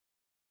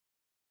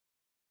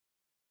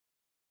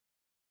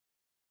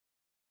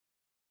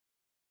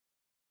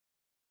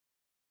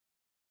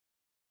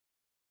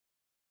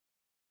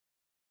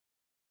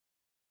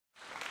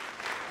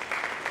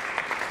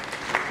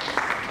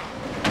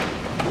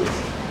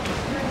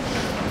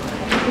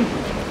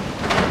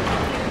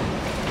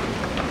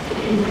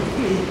I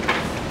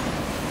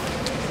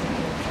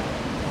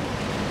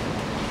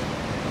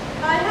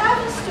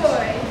have a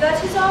story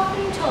that is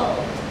often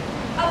told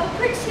of a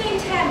prince named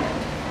Hamlet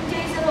from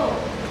days of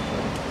old.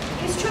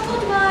 His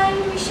troubled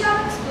mind we shall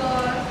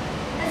explore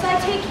as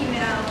I take you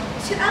now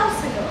to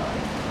Elsinore.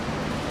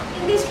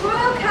 In this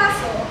royal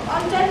castle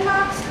on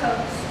Denmark's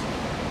coast,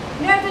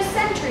 nervous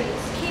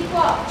sentries keep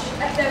watch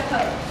at their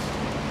post.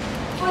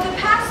 For the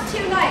past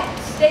 2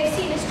 nights they've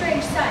seen a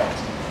strange sight,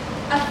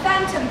 a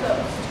phantom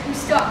ghost who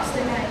stalks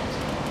the night.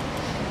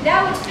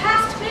 Now it's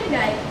past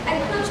midnight and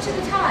close to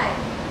the time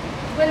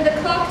when the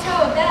clock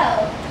tower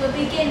bell will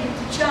begin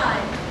to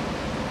chime.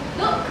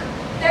 Look,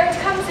 there it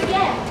comes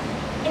again,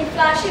 in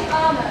flashing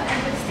armor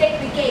and with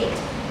stately gait.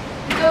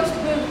 The ghost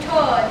moved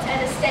towards at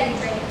a steady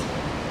rate.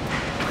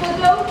 For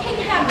though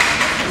King Hamlet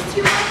is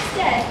 2 months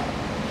dead,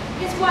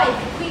 his wife,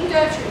 Queen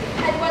Gertrude,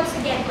 had once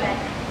again wed.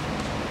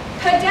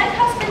 Her dead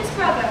husband's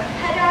brother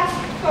had asked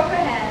for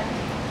her hand,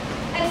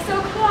 and so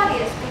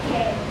Claudius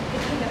became the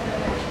king of the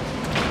land.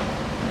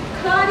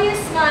 Claudius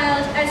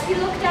smiled as he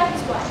looked at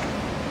his wife.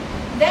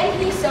 Then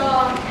he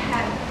saw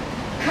Hamlet.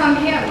 Come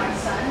here, my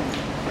son.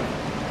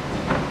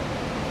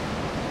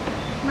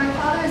 My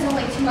father is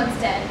only 2 months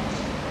dead,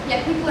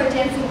 yet people are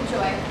dancing with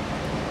joy.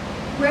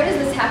 Where does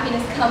this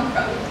happiness come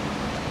from?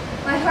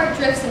 My heart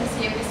drifts in a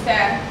sea of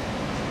despair.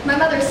 My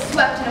mother is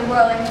swept in a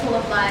whirling pool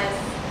of lies.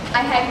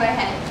 I hang my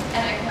head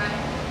and I cry.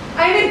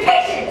 I am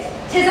impatient!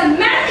 'Tis a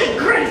manly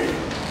grief!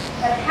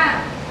 But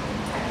Hamlet,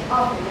 I can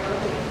offer you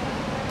relief.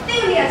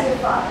 Think of me as your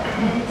father,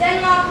 and in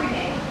Denmark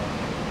remain.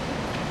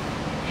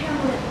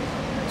 Hamlet,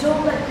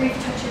 don't let grief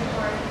touch your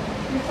heart.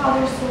 Your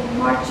father's soul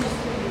marches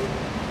through you.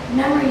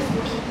 Memories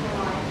will keep you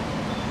alive.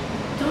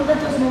 Don't let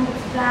those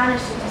moments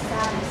vanish into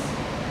sadness.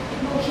 It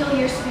will kill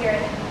your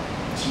spirit.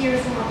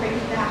 Tears will not bring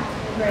you back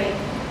from the grave.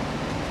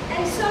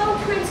 And so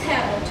Prince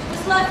Hamlet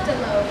was left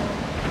alone,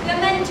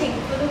 lamenting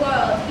for the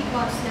world he'd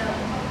once known.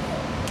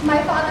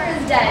 My father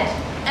is dead,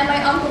 and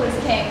my uncle is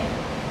king,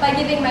 by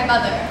giving my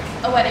mother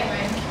a wedding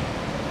ring.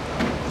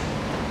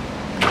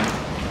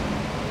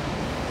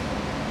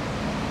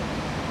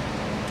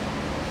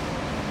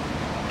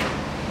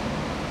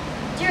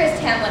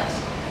 Dearest Hamlet,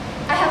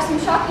 I have some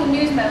shocking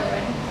news, my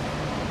lord.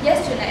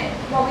 Yesterday,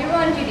 while we were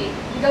on duty,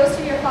 the ghost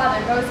of your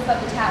father rose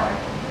above the tower.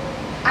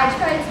 I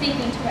tried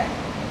speaking to him,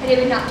 but he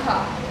would not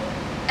talk.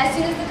 As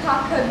soon as the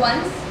cock crowed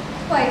once,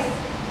 twice,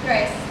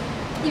 thrice,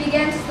 he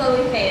began to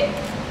slowly fade.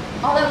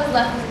 All that was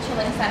left was a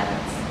chilling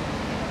silence.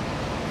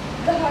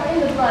 The heart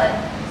and the blood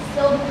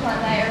spilled upon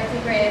thy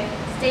earthly grave,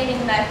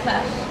 staining thy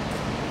flesh.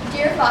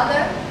 Dear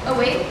father,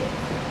 awake?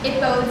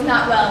 It bodes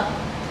not well.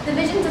 The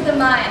visions of the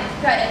mind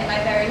threaten my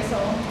very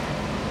soul.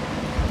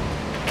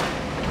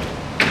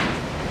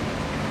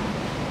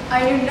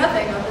 I knew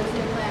nothing of this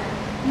new plan.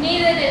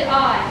 Neither did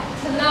I.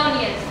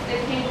 Polonius, the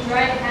king's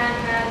right-hand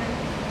man.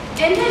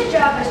 In his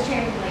job as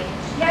chamberlain,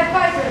 he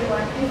advised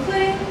everyone,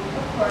 including,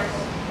 of course,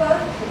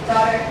 both his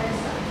daughter and his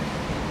son.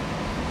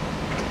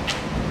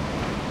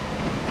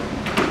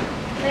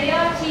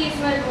 Laertes,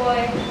 my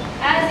boy,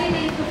 as you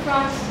leave for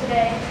France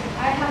today,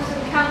 I have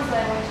some counsel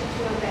I want you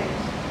to obey.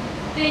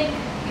 Think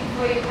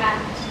before you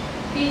act.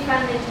 Be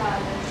friendly,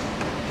 childless.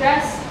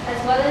 Dress as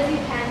well as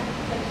you can,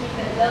 but keep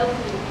it low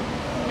key.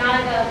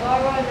 Neither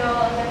borrow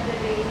nor let the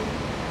be.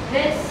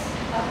 This,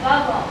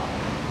 above all,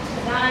 to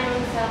thine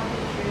own self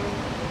be true.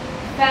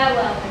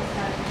 Farewell, my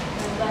son,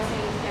 and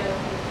blessings go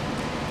with you.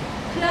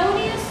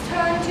 Polonius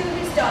turned to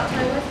his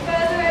daughter with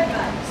further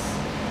advice.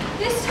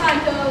 This time,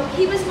 though,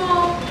 he was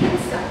more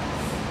concise.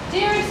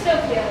 Dearest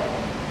Sophia,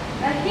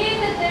 I hear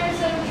that there is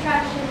some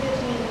attraction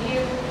between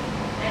you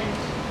and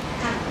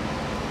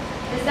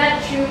Hamlet. Is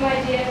that true, my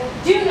dear?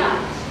 Do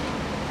not,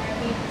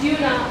 do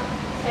not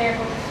set your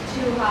hopes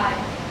too high.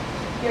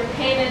 Your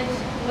payment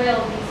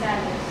will be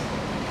sadness.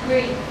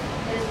 Grief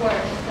is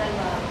worse than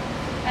love.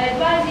 I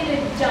advise you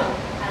to jump,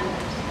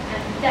 Hamlet,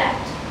 and that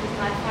is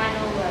my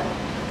final word.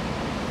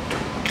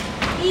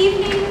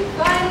 Evening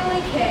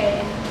finally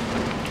came.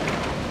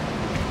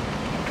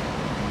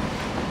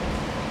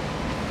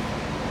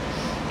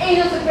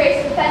 Angels of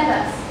grace defend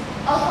us.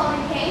 I'll call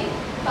you king,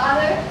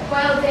 father,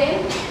 royal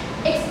dame.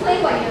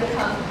 Explain why you have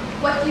come.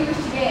 What do you wish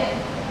to gain?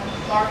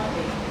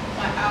 Darkly,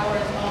 my hour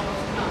is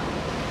almost come.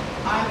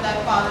 I am thy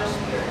father's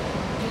spirit,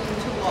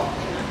 doomed to walk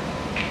the night.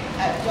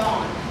 At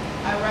dawn,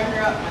 I render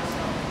up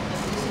myself and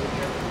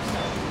disappear from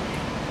sight.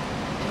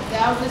 If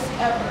thou didst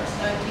ever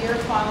thy dear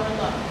father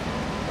love,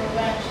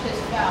 revenge his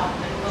foul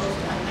and most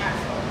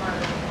unnatural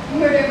murder.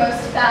 Murder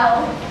most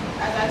foul.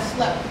 As I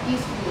slept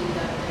peacefully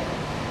that day,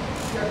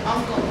 your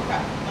uncle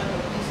crept like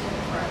a beast in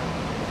prey.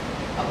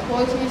 A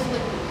poisonous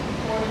liquid he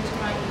poured into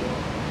my ear,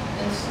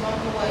 then slunk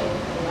away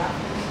with a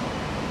laughing song.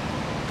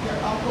 Your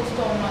uncle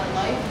stole my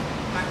life,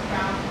 my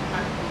crown, and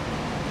my queen.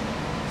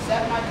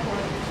 Set my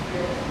tortured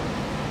spirit free.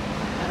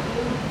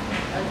 Adieu,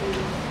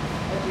 adieu,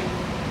 adieu.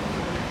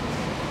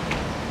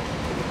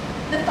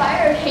 The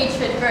fire of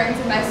hatred burns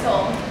in my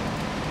soul.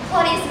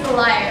 Claudius is a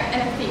liar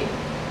and a thief.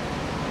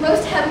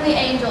 Most heavenly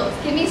angels,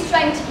 give me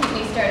strength to keep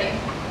me sturdy.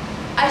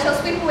 I shall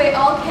sweep away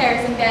all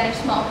cares and banish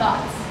small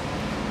thoughts.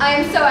 I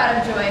am so out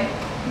of joy.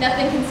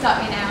 Nothing can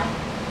stop me now.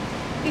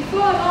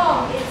 Before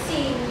long, it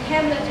seemed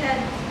Hamlet had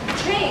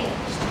changed.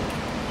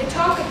 The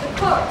talk of the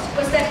court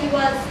was that he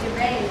was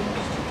deranged.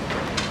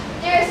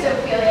 Dearest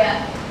Ophelia,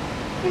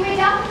 you may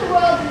doubt that the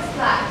world is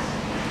flat.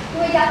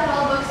 You may doubt that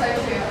all books are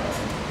true.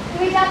 You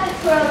may doubt that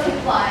squirrels can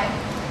fly,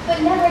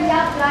 but never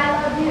doubt that I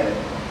love you.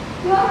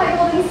 You are my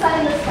golden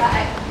sun in the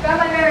sky. You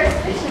are my rarest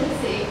fish in the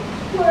sea.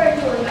 You are a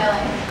jewel in my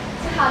life.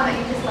 So how might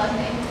you just love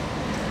me?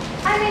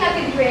 I may not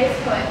be the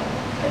greatest poet,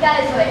 but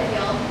that is what I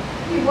feel.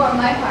 You warm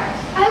my heart.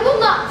 I will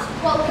not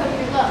welcome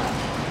your love.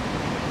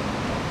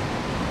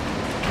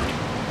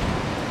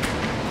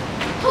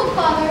 Oh,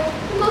 Father,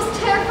 the most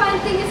terrifying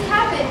thing has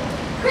happened.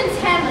 Prince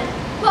Hamlet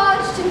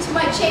barged into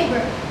my chamber.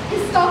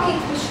 His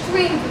stockings were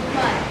streamed with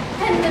mud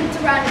and limped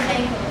around his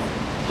ankles.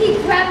 He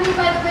grabbed me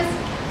by the wrist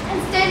and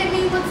stared at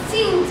me what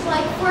seemed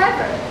like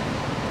forever.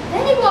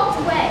 Then he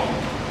walked away,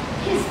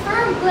 his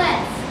firm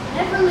glance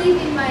never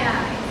leaving my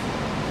eyes.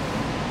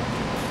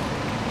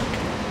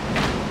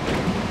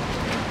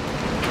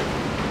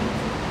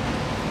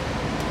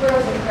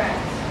 Brothers and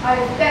friends, I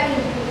have begged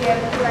you to be here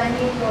because I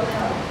need your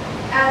help.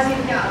 As you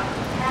know,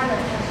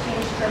 Hamlet has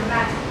changed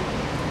dramatically.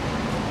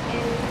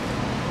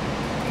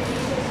 If you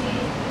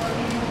succeed, you'll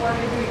gain the word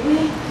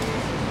degree.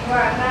 You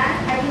are a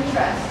man I can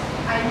trust.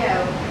 I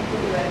know you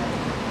can do it.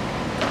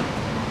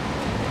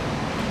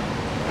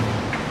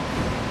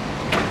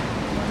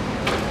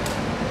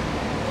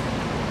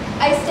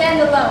 I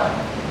stand alone,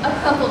 a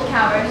crumpled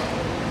coward.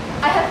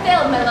 I have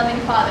failed my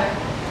loving father.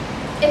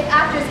 If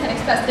actors can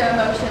express their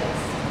emotions,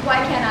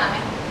 why can't I?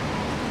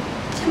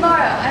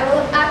 Tomorrow, I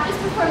will have actors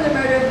perform the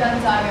murder of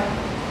Gonzago,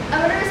 a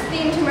murderous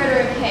theme to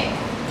murder a king.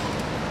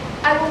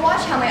 I will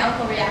watch how my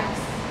uncle reacts.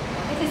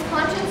 If his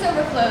conscience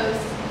overflows,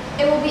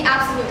 it will be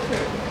absolute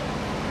proof.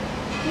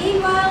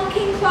 Meanwhile,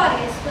 King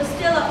Claudius was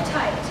still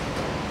uptight.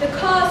 The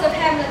cause of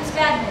Hamlet's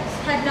madness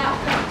had not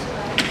come to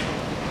light.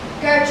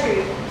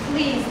 Gertrude,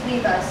 please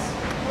leave us.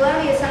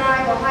 Polonius and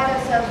I will hide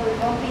ourselves where we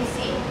won't be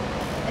seen.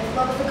 If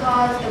love's the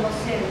cause, it will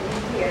soon be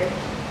clear.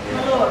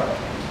 My lord.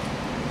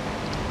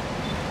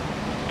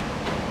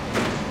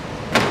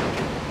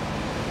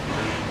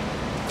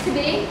 To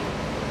be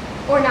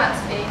or not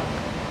to be?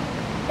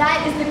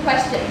 That is the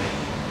question.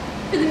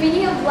 For the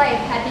meaning of life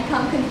had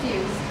become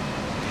confused.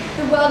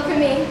 The world for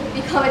me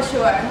become a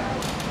chore.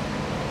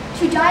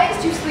 To die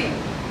is to sleep,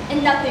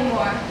 and nothing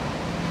more.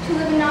 To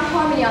live in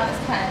non-harmony on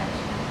this planet,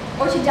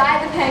 or to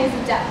die the pangs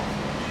of death.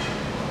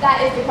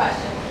 That is the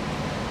question.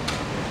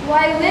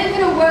 Why live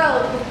in a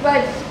world with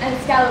grudge and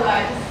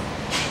scalawags?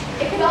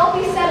 It could all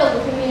be settled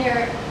with a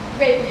mere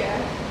rapier.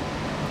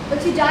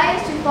 But to die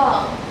is to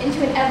fall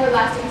into an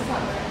everlasting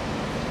slumber.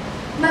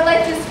 My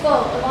life is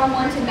full of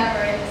unwanted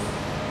memories,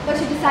 but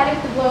to decide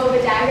with the blow of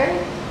a dagger,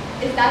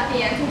 is that the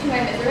answer to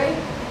my misery?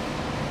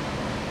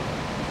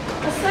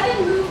 A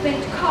sudden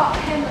movement caught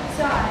Hamlet's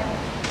eye.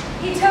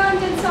 He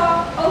turned and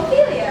saw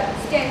Ophelia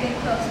standing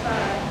close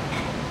by.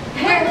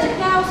 Hamlet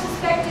now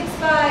suspected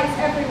spies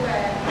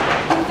everywhere.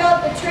 He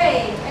felt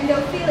betrayed, and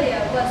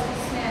Ophelia was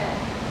dismayed.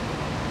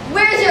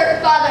 Where's your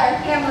father?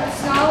 Hamlet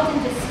snarled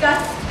in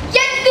disgust.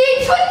 Get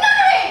thee to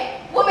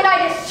another woman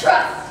I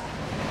distrust!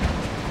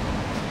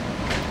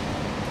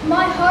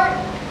 My heart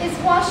is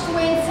washed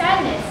away in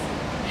sadness.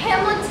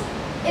 Hamlet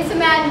is a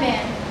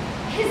madman.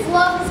 His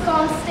love has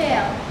gone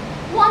stale.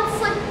 One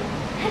slip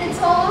and it's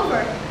all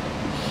over.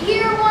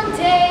 Here one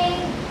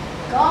day,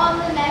 gone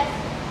the next,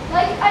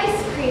 like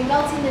ice cream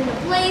melting in the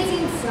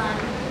blazing sun.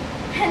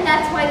 And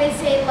that's why they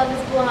say love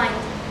is blind.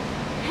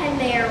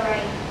 And they are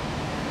right.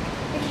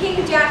 The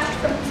king dashed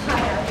from his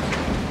hideout.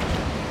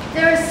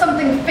 There is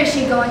something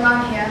fishy going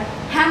on here.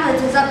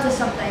 Hamlet is up to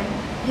something.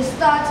 His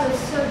thoughts are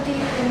so deep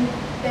and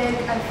big,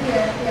 I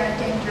fear they are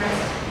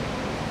dangerous.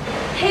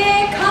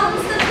 Here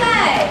comes the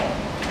play.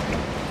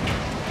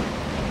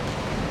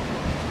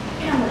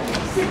 Hamlet,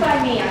 sit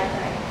by me, I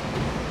pray.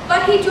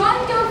 But he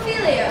joined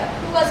Ophelia,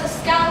 who was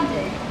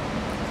astounded.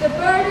 The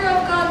murder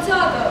of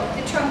Gonzago,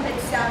 the trumpet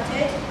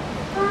sounded.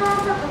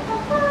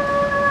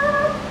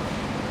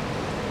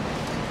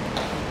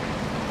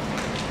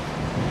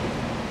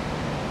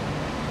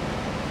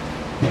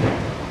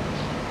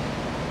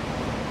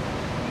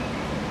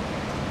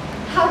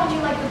 How did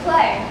you like the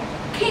play?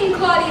 King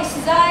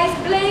Claudius's eyes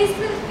blazed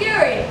with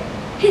fury.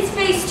 His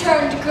face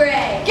turned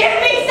gray.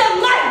 Give me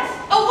some light!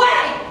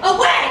 Away!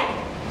 Away!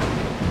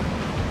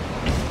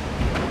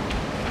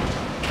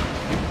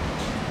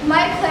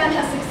 My plan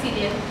has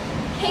succeeded.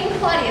 King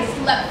Claudius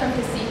leapt from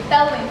his seat,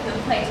 bellowing for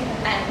the play to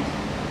an end.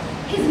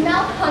 His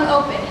mouth hung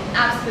open in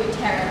absolute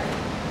terror,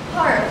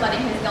 horror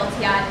flooding his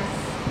guilty eyes.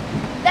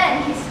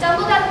 Then he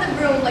stumbled out of the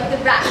room like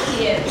the rat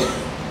he is.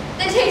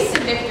 The taste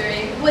of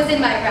victory was in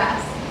my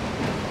grasp.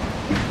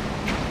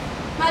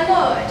 My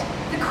lord,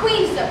 the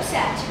queen is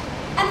upset,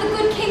 and the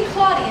good King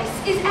Claudius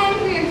is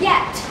angrier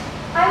yet.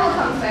 I will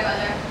come to my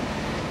mother.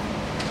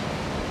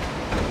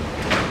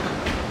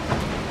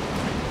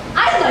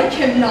 I like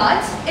him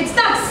not. It's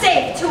not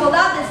safe to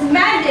allow this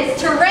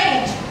madness to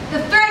rage.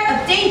 The threat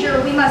of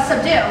danger we must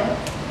subdue.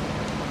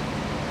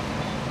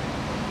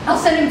 I'll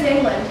send him to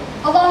England,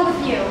 along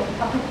with you.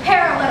 I'll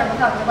prepare a letter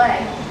without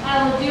delay.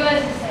 I will do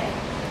as you say.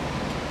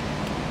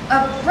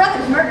 A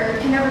brother's murder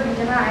can never be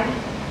denied.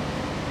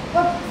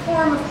 What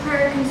form of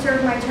prayer can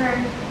serve my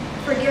turn?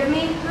 Forgive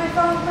me, my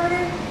fallen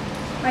murder,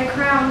 my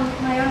crown,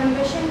 my own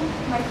ambition,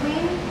 my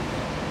queen.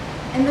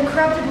 In the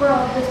corrupted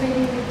world, this may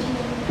be routine.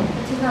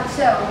 It is not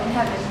so in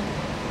heaven.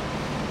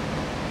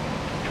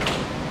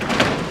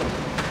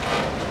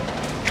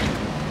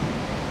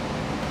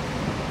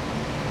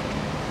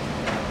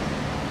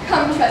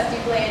 Come, trusty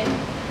blade.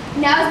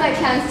 Now's my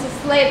chance to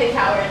slay the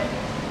coward.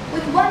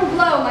 With one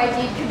blow my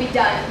deed could be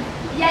done.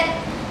 Yet,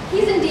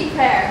 he's in deep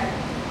prayer.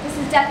 This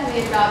is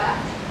definitely a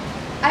drawback.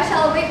 I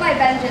shall await my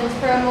vengeance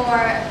for a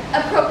more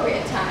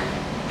appropriate time.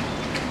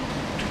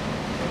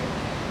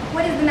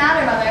 What is the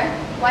matter, Mother?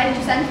 Why did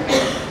you send for me?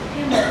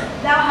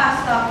 Hamlet, thou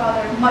hast thy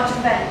father much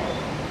offended.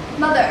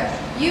 Mother,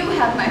 you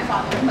have my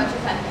father much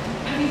offended.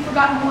 Have you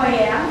forgotten who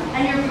I am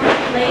and your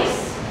proper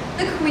place?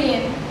 The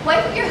queen,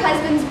 wife of your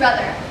husband's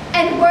brother,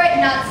 and were it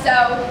not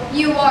so,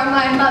 you are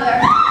my mother.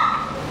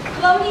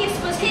 Polonius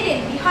was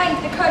hidden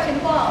behind the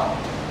curtain wall,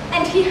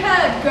 and he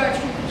heard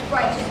Gertrude's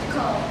righteous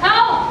call.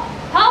 Help!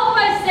 Help,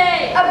 I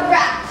say! A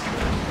rat!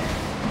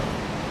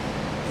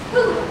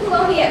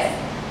 Polonius,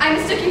 I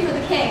mistook you for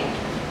the king.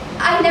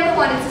 I never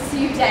wanted to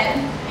see you dead.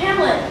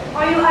 Hamlet,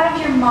 are you out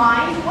of your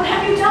mind? What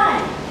have you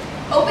done?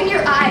 Open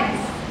your eyes.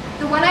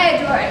 The one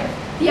I adored,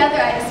 the other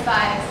I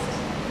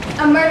despised.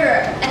 A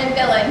murderer and a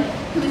villain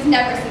who was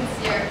never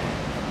sincere.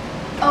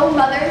 Oh,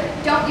 Mother,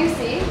 don't you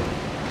see?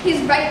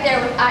 He's right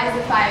there with eyes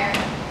of fire.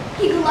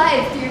 He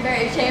glides through your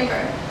very chamber.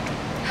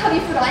 Have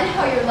you forgotten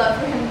how your love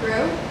for him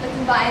grew, like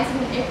the vines in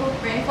an April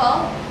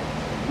rainfall?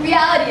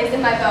 Reality is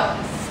in my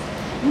bones,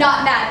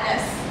 not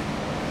madness.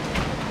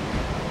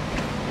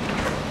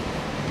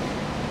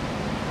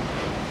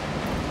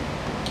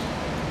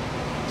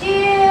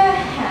 Dear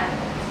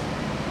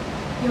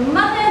Hamlet, your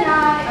mother and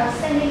I are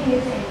sending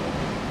you to England.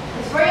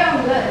 It's for your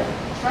own good,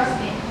 trust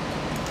me.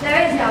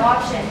 There is no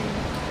option.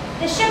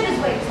 The ship is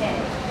waiting.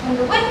 When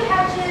the wind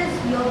catches,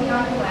 you'll be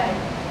on your way.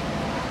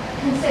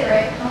 Consider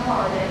it a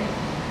holiday.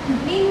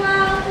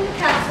 Meanwhile, in the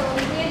castle,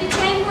 near the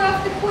chamber of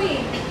the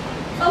queen,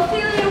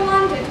 Ophelia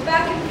wandered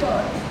back and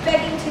forth,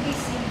 begging to be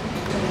seen.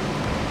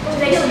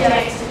 Today she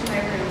danced into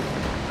my room.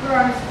 Her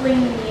arms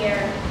gleaming in the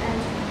air,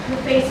 and her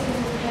face was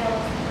as pale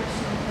as the first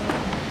snow.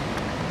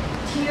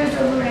 Tears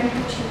overran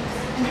her cheeks,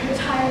 and her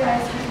tired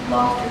eyes had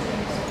lost their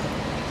twinkle.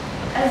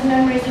 As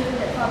memories of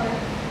her father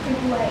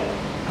creep away,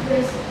 there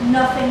is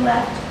nothing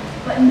left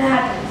but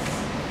madness.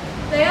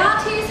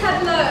 Laertes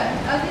had learned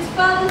of his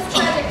father's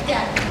tragic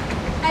death,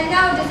 and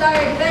now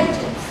desired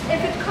vengeance if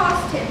it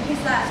cost him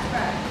his last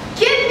breath.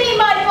 Give me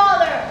my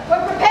father!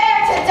 We're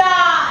prepared to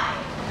die!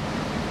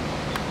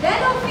 Then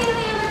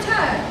Ophelia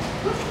returned,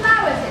 with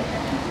flowers in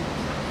her hand.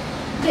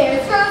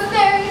 There's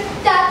rosemary,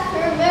 that's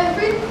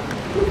remembered.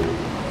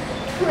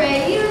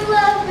 Pray you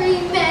love,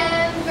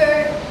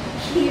 remember.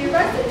 Here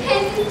are some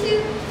pennies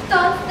too,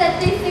 thoughts that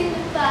they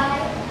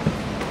signify.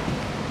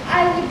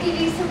 I would give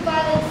you some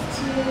violets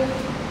too,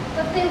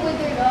 but they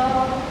withered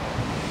all.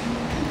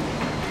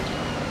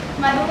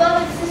 My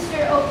beloved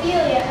sister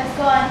Ophelia has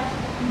gone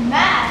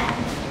mad.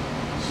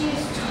 She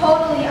is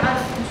totally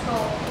out of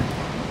control.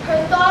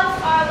 Her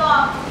thoughts are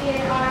locked in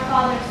our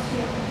father's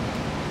tomb.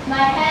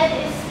 My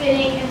head is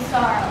spinning in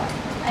sorrow.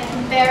 I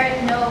can bear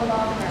it no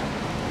longer.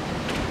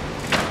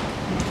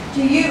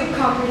 Do you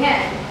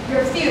comprehend?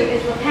 Your feud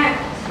is with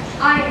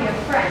Hamlet. I am your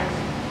friend.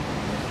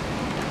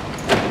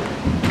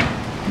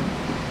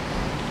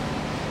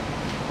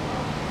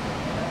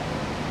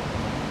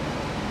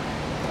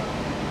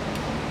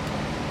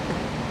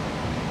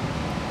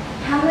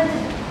 Hamlet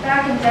is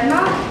back in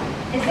Denmark?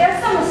 Is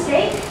there some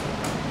mistake?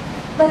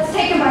 Let's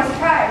take him by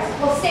surprise.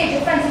 We'll stage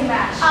a fencing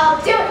match. I'll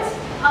do it!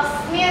 I'll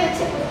smear the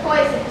tip with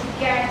poison to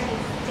guarantee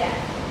his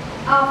death.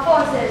 Our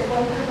forces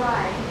won't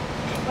collide.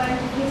 When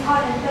he's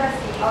hot and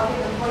thirsty, I'll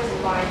give him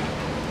poison wine.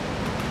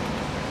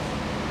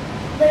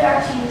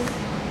 Laertes,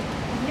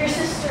 your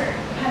sister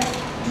has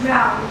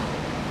drowned.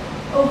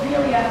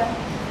 Ophelia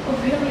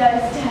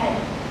is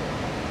dead.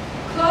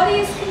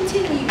 Claudius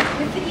continued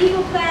with the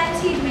evil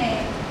plans he'd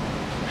made.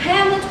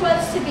 Hamlet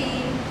was to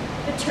be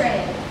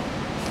betrayed.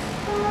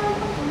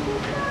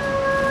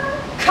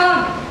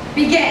 Come,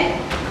 begin.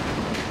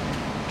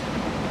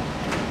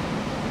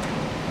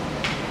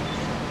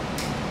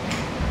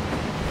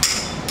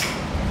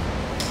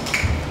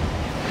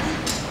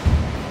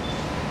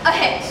 A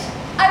hit.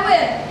 I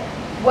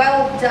win.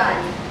 Well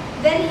done.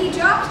 Then he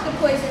dropped the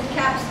poisoned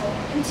capsule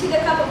into the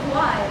cup of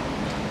wine.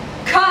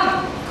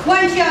 Come,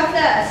 quench your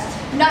thirst.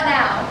 Not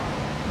now.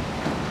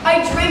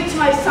 I drink to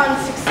my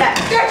son's success.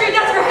 Gertrude,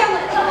 that's for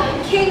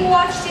Hamlet! The king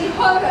watched in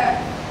horror.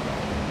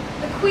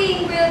 The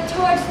queen reeled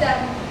towards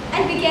them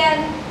and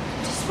began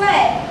to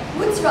sway.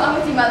 What's wrong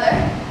with you, Mother?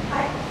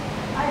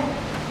 I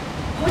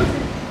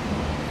poisoned.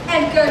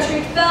 And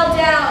Gertrude fell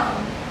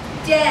down,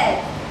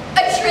 dead.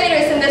 A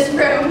traitor's in this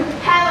room.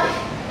 Hamlet,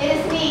 it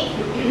is me.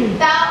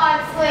 Thou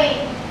art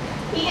slain.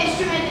 The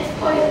instrument is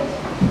poisoned.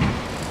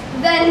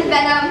 Then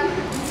venom,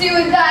 Do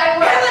thy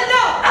work. Hamlet,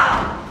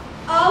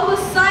 no! All was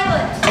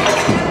silent.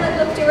 Hamlet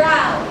looked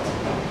around.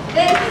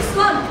 Then he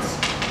slumped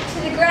to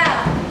the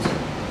ground.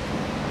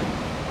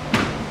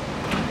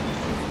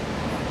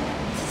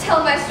 To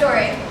tell my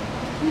story,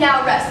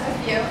 now rest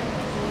with you.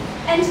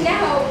 And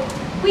now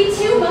we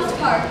too must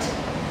part.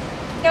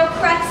 Now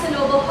cracks a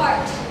noble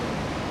heart.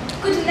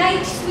 Good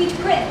night, sweet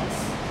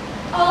prince.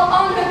 All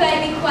honor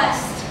thy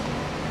bequest,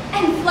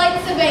 And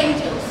flights of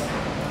angels,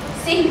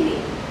 sing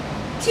thee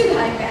to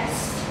thy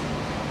rest.